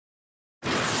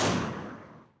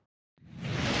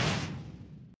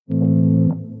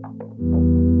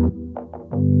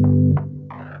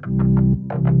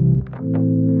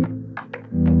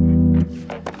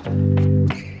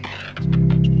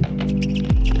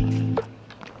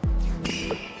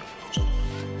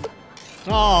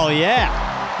Oh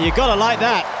yeah, you gotta like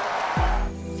that.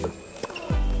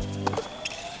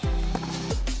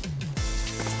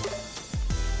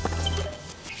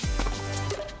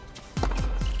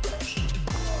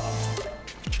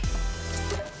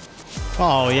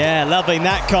 Oh yeah, loving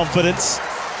that confidence.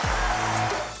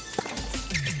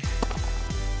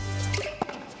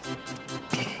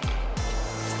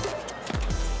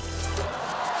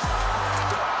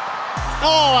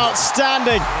 Oh,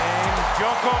 outstanding.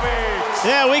 Djokovic.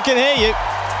 Yeah, we can hear you.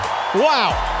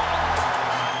 Wow.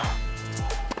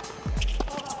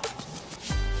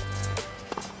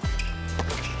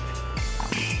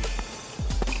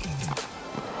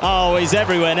 Oh, he's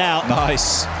everywhere now.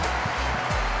 Nice.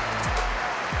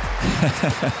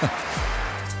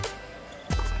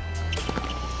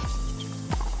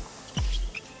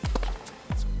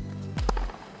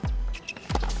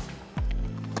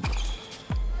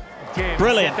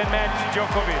 Brilliant.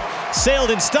 Djokovic. Sealed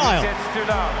in style. 7-6,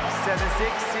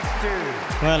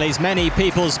 6-2. Well, he's many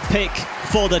people's pick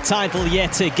for the title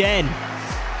yet again.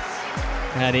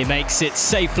 And he makes it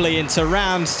safely into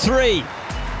round 3.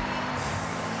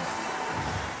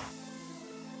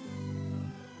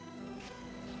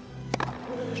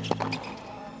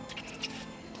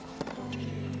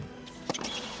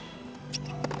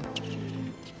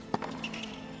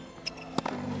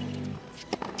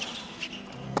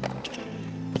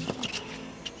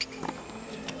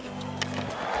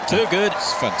 Too good.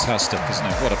 It's fantastic, isn't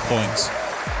it? What a point.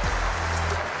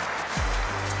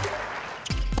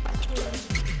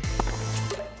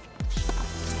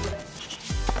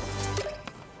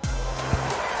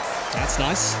 That's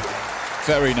nice.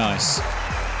 Very nice.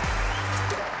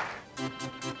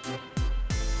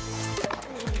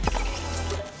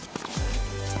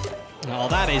 Oh,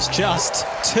 that is just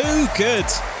too good.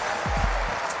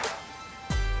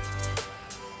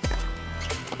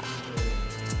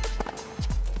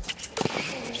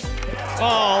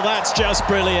 Oh, that's just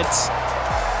brilliant.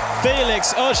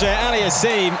 Felix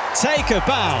Auger-Aliassime, take a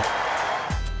bow.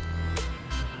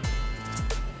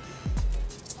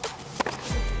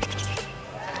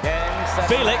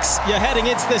 Felix, you're heading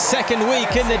into the second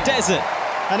week in the desert.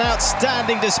 An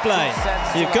outstanding display.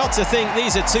 You've got to think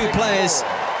these are two players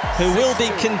who will be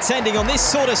contending on this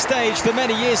sort of stage for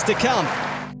many years to come.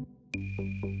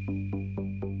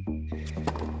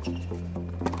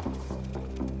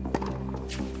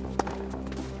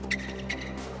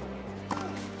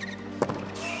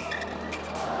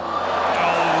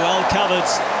 Covered.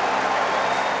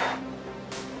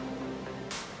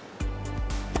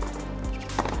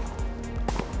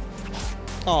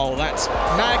 Oh, that's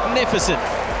magnificent.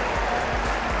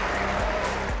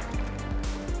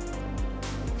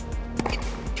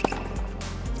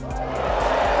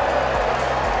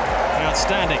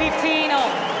 Outstanding.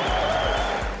 15-all.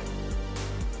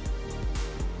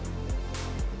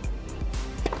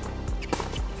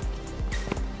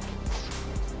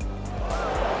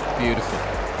 Beautiful.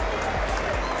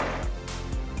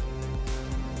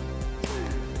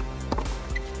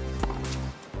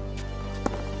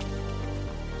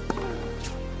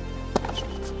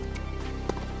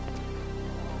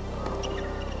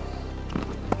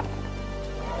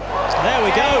 There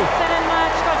we go.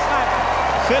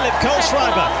 Philip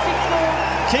Kohlschreiber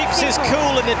keeps his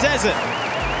cool in the desert.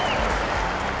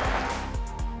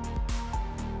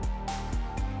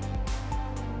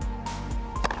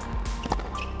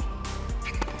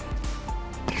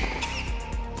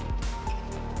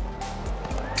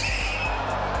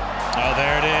 Oh,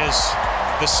 there it is.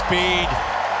 The speed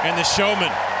and the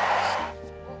showman.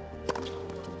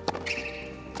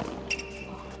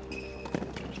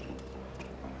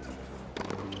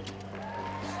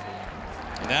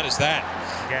 And that is that.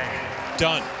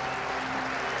 Done.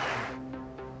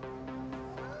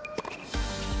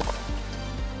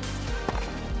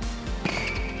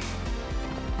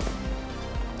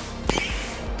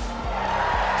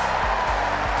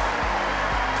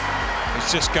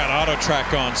 He's just got auto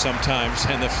track on sometimes,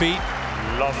 and the feet.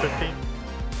 Love 15.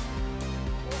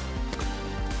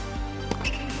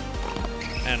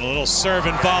 And a little serve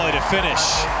and volley to finish.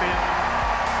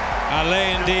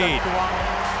 Allez indeed.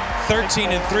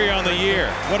 13-3 on the year.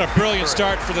 What a brilliant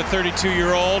start for the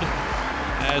 32-year-old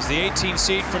as the 18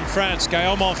 seed from France,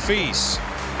 Gaël Monfils,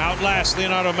 outlasts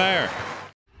Leonardo Mayer.